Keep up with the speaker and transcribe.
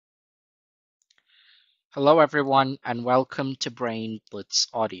Hello everyone and welcome to Brain Blitz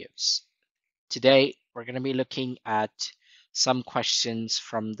Audios. Today we're going to be looking at some questions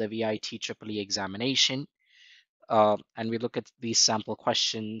from the VIT EEE examination and we look at these sample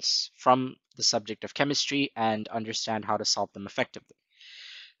questions from the subject of chemistry and understand how to solve them effectively.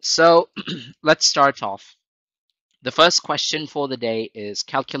 So let's start off. The first question for the day is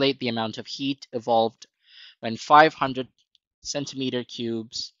calculate the amount of heat evolved when 500 centimeter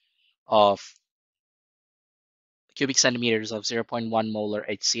cubes of cubic centimeters of 0.1 molar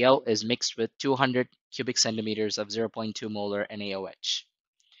HCl is mixed with 200 cubic centimeters of 0.2 molar NaOH.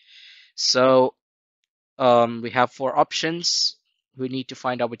 So we have four options. We need to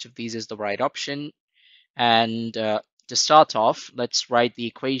find out which of these is the right option. And to start off, let's write the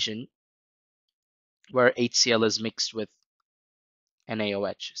equation where HCl is mixed with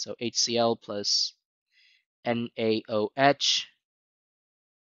NaOH. So HCl plus NaOH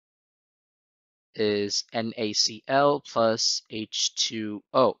is NaCl plus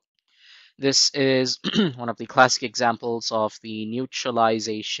H2O. This is one of the classic examples of the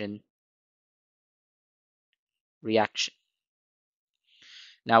neutralization reaction.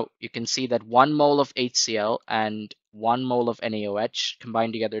 Now you can see that 1 mole of HCl and 1 mole of NaOH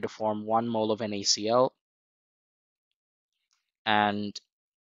combine together to form 1 mole of NaCl and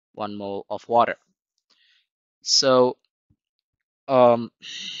 1 mole of water. So 1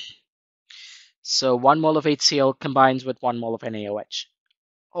 mole of HCl combines with 1 mole of NaOH.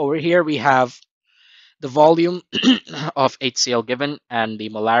 Over here we have the volume of HCl given and the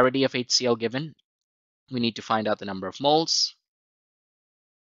molarity of HCl given. We need to find out the number of moles,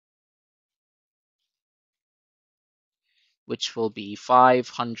 which will be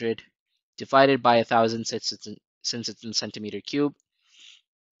 500 divided by 1,000 since it's in centimeter cube.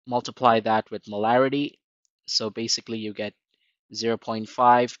 Multiply that with molarity. So basically you get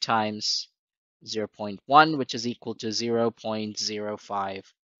 0.5 times 0.1, which is equal to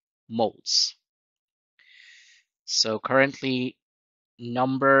 0.05 moles. So currently,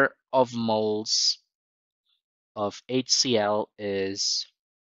 number of moles of HCl is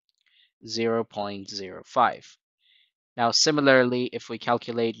 0.05. Now, similarly, if we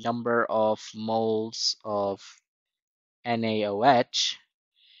calculate number of moles of NaOH,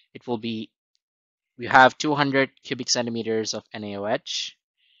 it will be, we have 200 cubic centimeters of NaOH.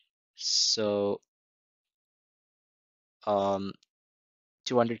 So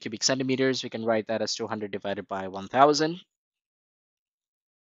 200 cubic centimeters, we can write that as 200 divided by 1,000,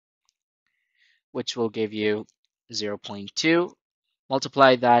 which will give you 0.2.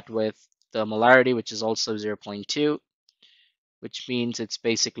 Multiply that with the molarity, which is also 0.2, which means it's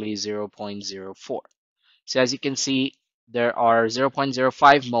basically 0.04. So as you can see, there are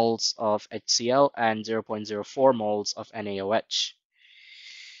 0.05 moles of HCl and 0.04 moles of NaOH.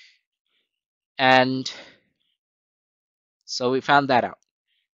 And so we found that out.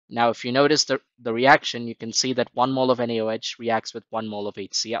 Now, if you notice the reaction, you can see that 1 mole of NaOH reacts with 1 mole of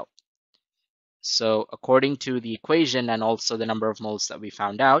HCl. So according to the equation and also the number of moles that we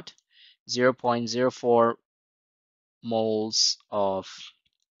found out, 0.04 moles of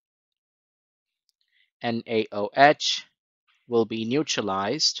NaOH will be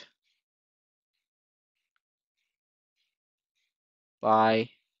neutralized by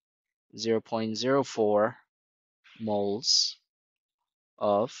 0.04 moles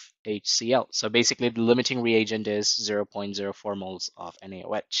of HCl. So basically the limiting reagent is 0.04 moles of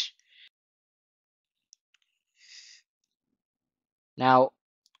NaOH. Now,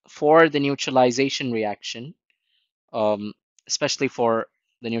 for the neutralization reaction, especially for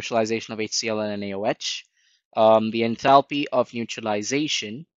the neutralization of HCl and NaOH, the enthalpy of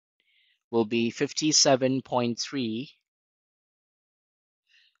neutralization will be 57.3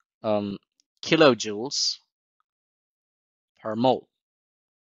 kilojoules per mole.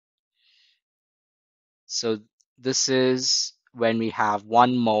 So this is when we have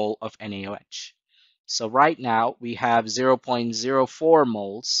 1 mole of NaOH. So right now we have 0.04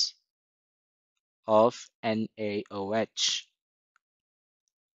 moles of NaOH.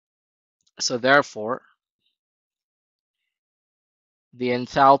 So therefore, the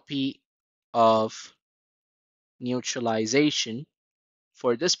enthalpy of neutralization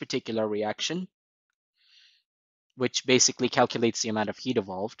for this particular reaction, which basically calculates the amount of heat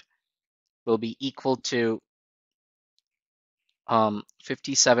evolved, will be equal to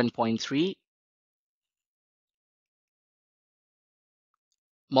 57.3.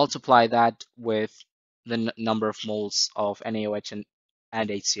 Multiply that with the number of moles of NaOH and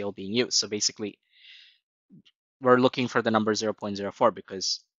HCl being used. So basically, we're looking for the number 0.04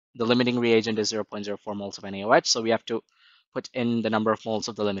 because the limiting reagent is 0.04 moles of NaOH. So we have to put in the number of moles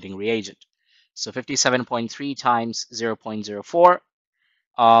of the limiting reagent. So 57.3 times 0.04.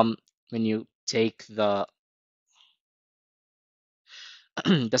 When you take the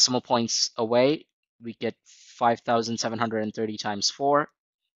decimal points away, we get 5,730 times 4.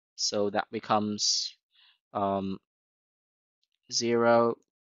 So that becomes 0,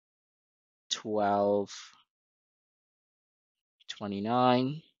 12,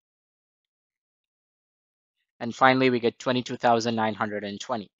 29. And finally, we get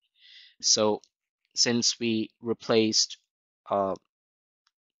 22,920. So since we replaced 2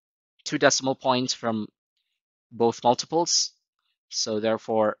 decimal points from both multiples, so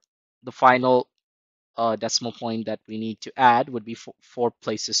therefore the final decimal point that we need to add would be 4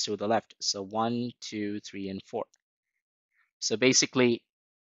 places to the left. So 1, 2, 3, and 4. So basically,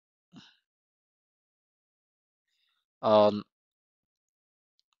 um,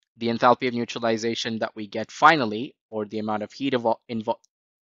 the enthalpy of neutralization that we get finally, or the amount of heat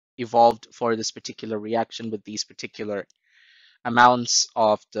evolved for this particular reaction with these particular amounts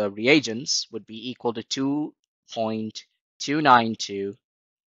of the reagents, would be equal to 2.292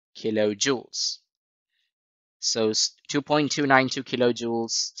 kilojoules. So 2.292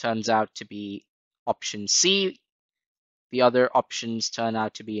 kilojoules turns out to be option C. The other options turn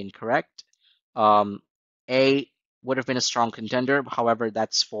out to be incorrect. A would have been a strong contender. However,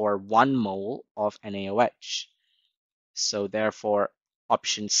 that's for 1 mole of NaOH. So therefore,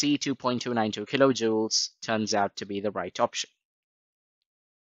 option C, 2.292 kilojoules, turns out to be the right option.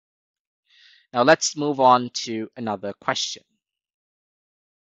 Now let's move on to another question.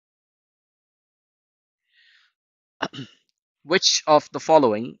 Which of the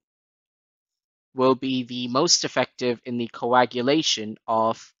following will be the most effective in the coagulation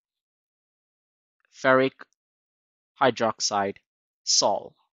of ferric hydroxide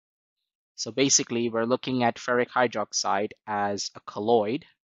Sol? So basically, we're looking at ferric hydroxide as a colloid.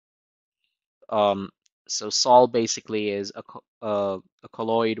 So Sol basically is a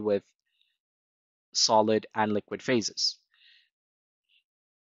colloid with solid and liquid phases,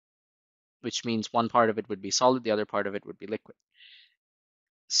 which means one part of it would be solid, the other part of it would be liquid.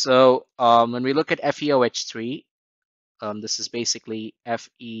 So when we look at FeOH3, this is basically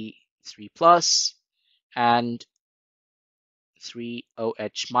Fe3 plus and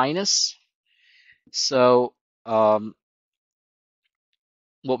 3OH minus. So what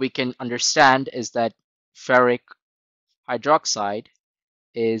we can understand is that ferric hydroxide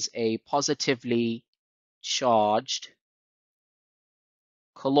is a positively charged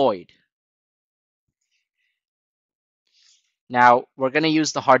colloid. Now, we're going to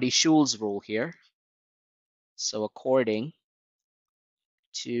use the Hardy-Schulze rule here. So according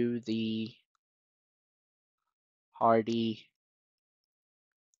to the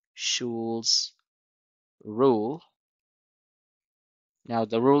Hardy-Schulze rule, now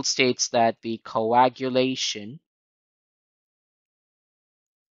the rule states that the coagulation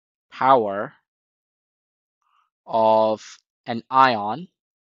power of an ion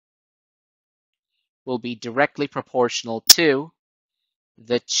will be directly proportional to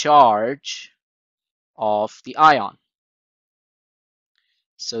the charge of the ion.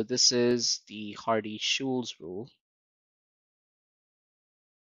 So this is the Hardy-Schulze rule.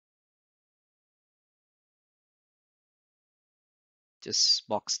 Just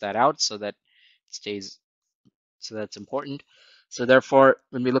box that out so that it stays, so that's important. So therefore,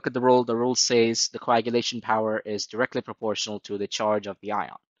 when we look at the rule says the coagulation power is directly proportional to the charge of the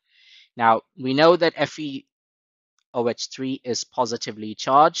ion. Now, we know that FeOH3 is positively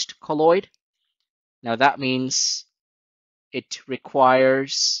charged colloid. Now that means it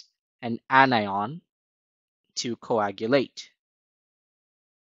requires an anion to coagulate.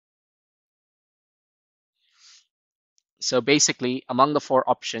 So basically, among the 4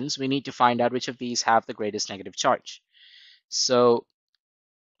 options, we need to find out which of these have the greatest negative charge. So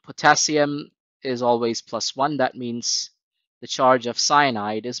potassium is always +1. That means the charge of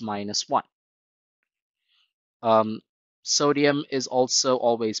cyanide is -1. Sodium is also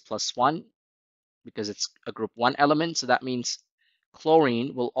always +1 because it's a group 1 element. So that means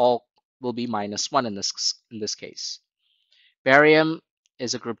chlorine will be -1 in this case. Barium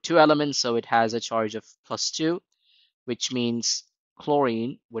is a group 2 element, so it has a charge of +2, which means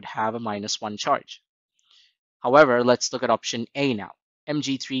chlorine would have a -1 charge. However, let's look at option A now,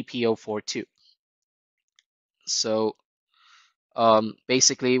 Mg3PO42. So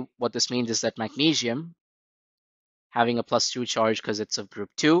basically what this means is that magnesium, having a +2 charge because it's of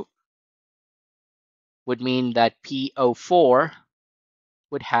group 2, would mean that PO4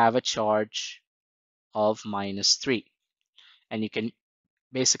 would have a charge of -3. And you can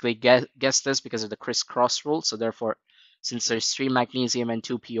basically guess this because of the crisscross rule. So therefore, since there's 3 magnesium and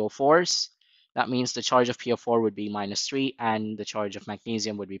 2 PO4s, That means the charge of PO4 would be -3 and the charge of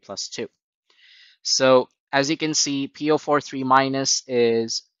magnesium would be +2. So as you can see, PO4 3 minus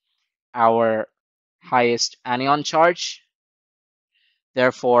is our highest anion charge.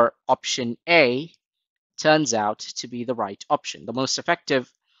 Therefore, option A turns out to be the right option. The most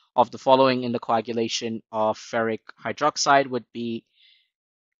effective of the following in the coagulation of ferric hydroxide would be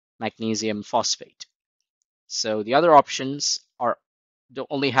magnesium phosphate. So the other options are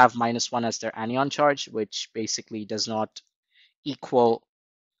only have -1 as their anion charge, which basically does not equal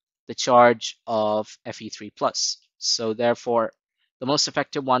the charge of Fe3 plus. So therefore, the most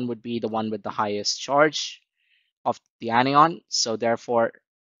effective one would be the one with the highest charge of the anion. So therefore,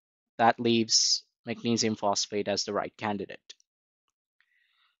 that leaves magnesium phosphate as the right candidate.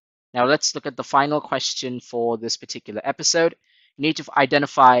 Now let's look at the final question for this particular episode. You need to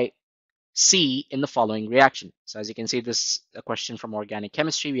identify C in the following reaction. So as you can see, this is a question from organic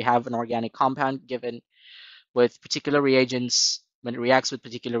chemistry. We have an organic compound given with particular reagents. When it reacts with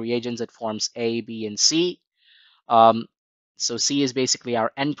particular reagents, it forms A, B, and C. So C is basically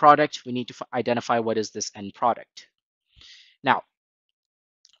our end product. We need to identify what is this end product. Now,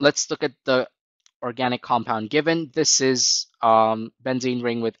 let's look at the organic compound given. This is benzene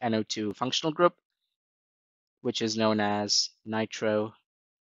ring with NO2 functional group, which is known as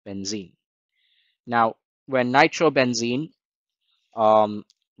nitrobenzene. Now, when nitrobenzene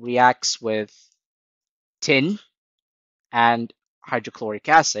reacts with tin and hydrochloric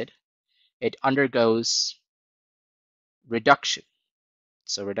acid, it undergoes reduction.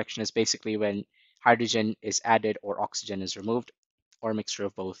 So reduction is basically when hydrogen is added or oxygen is removed, or a mixture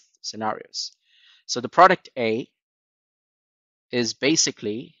of both scenarios. So the product A is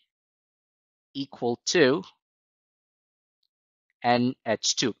basically equal to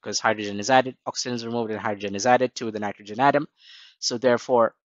NH2 because hydrogen is added, oxygen is removed, and hydrogen is added to the nitrogen atom. So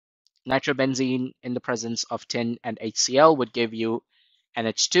therefore, nitrobenzene in the presence of tin and HCl would give you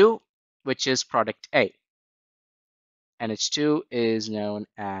NH2, which is product A. NH2 is known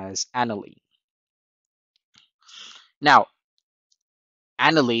as aniline. Now,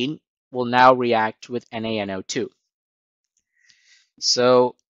 aniline will now react with NaNO2.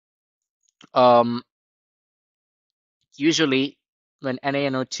 So usually when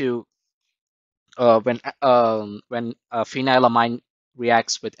NaNO2, when phenylamine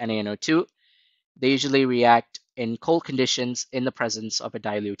reacts with NaNO2, they usually react in cold conditions in the presence of a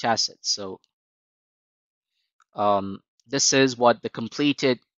dilute acid. So this is what the complete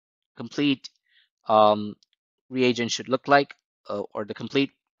reagent should look like, or the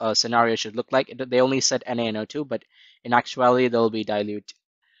complete scenario should look like. They only said NaNO2, but in actuality, there will be dilute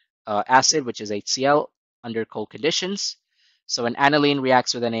acid, which is HCl, under cold conditions. So when aniline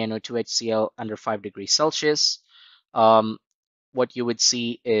reacts with NaNO2 HCl under 5 degrees Celsius, what you would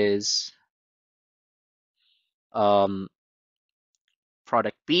see is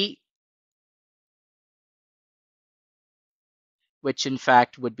product B, which in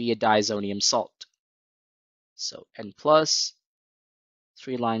fact would be a diazonium salt. So N plus,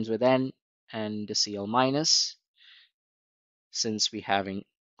 3 lines with N, and the Cl minus, since we're having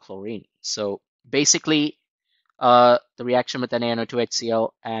chlorine. So basically, the reaction with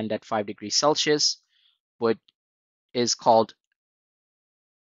NaNO2HCl and at 5 degrees Celsius is called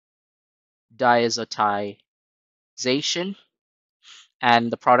diazotization,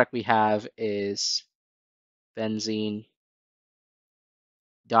 and the product we have is benzene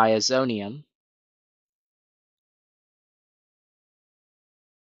diazonium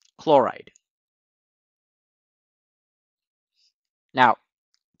chloride. Now,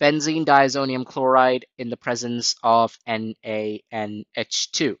 benzene diazonium chloride in the presence of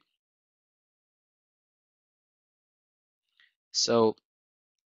NaNH2. So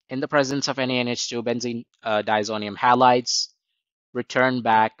in the presence of NaNH2, benzene diazonium halides return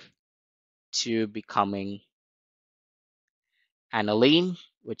back to becoming aniline,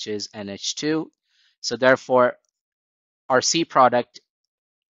 which is NH2. So therefore, our C product,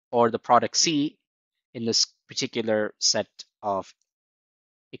 or the product C in this particular set of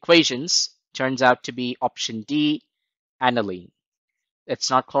equations, turns out to be option D, aniline. It's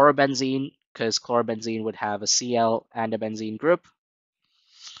not chlorobenzene because chlorobenzene would have a Cl and a benzene group.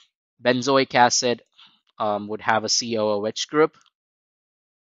 Benzoic acid would have a COOH group.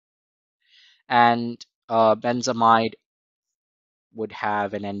 And benzamide would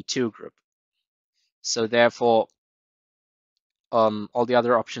have an N2 group. So therefore, all the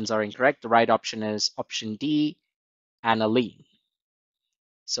other options are incorrect. The right option is option D, aniline.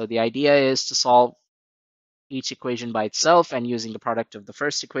 So the idea is to solve each equation by itself and using the product of the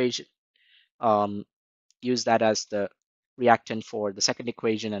first equation, use that as the reactant for the second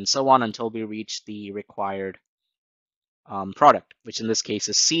equation, and so on until we reach the required product, which in this case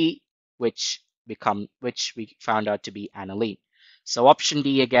is C, which we found out to be aniline. So option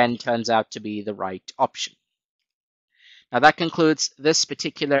D again turns out to be the right option. Now that concludes this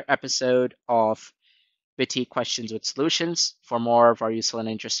particular episode of VITEEE Questions with Solutions. For more of our useful and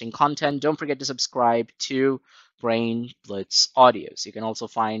interesting content, don't forget to subscribe to Brain Blitz Audios. You can also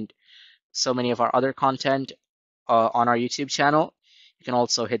find so many of our other content on our YouTube channel. You can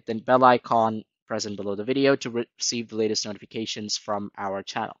also hit the bell icon present below the video to receive the latest notifications from our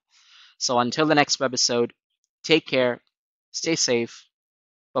channel. So until the next webisode, take care, stay safe,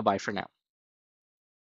 bye-bye for now.